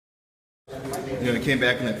You came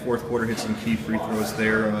back in that fourth quarter, hit some key free throws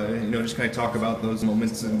there. Just kind of talk about those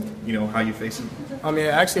moments and how you face them.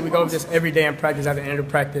 Actually, we go over this every day in practice at the end of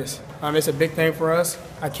practice. It's a big thing for us.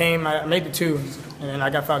 I made the 2, and then I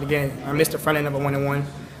got fouled again. I missed the front end of a 1-and-1.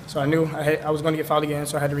 So I knew I was going to get fouled again,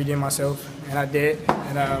 so I had to redeem myself, and I did.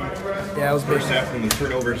 And it was big. First half and the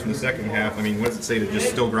turnovers in the second half. What does it say to just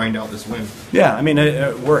still grind out this win? Yeah,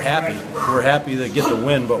 we're happy. We're happy to get the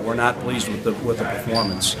win, but we're not pleased with the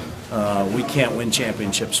performance. We can't win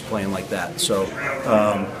championships playing like that. So,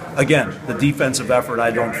 again, the defensive effort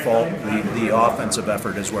I don't fault. The offensive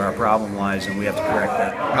effort is where our problem lies, and we have to correct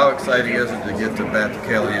that. How exciting is it to get to bat to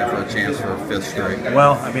Callahan for a chance for a 5th straight?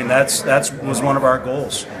 Well, that was one of our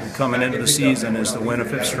goals coming into the season, is to win a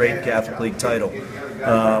 5th straight Catholic League title.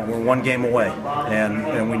 We're 1 game away,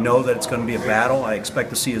 and we know that it's going to be a battle. I expect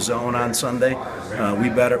to see a zone on Sunday. We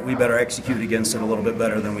better execute against it a little bit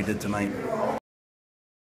better than we did tonight.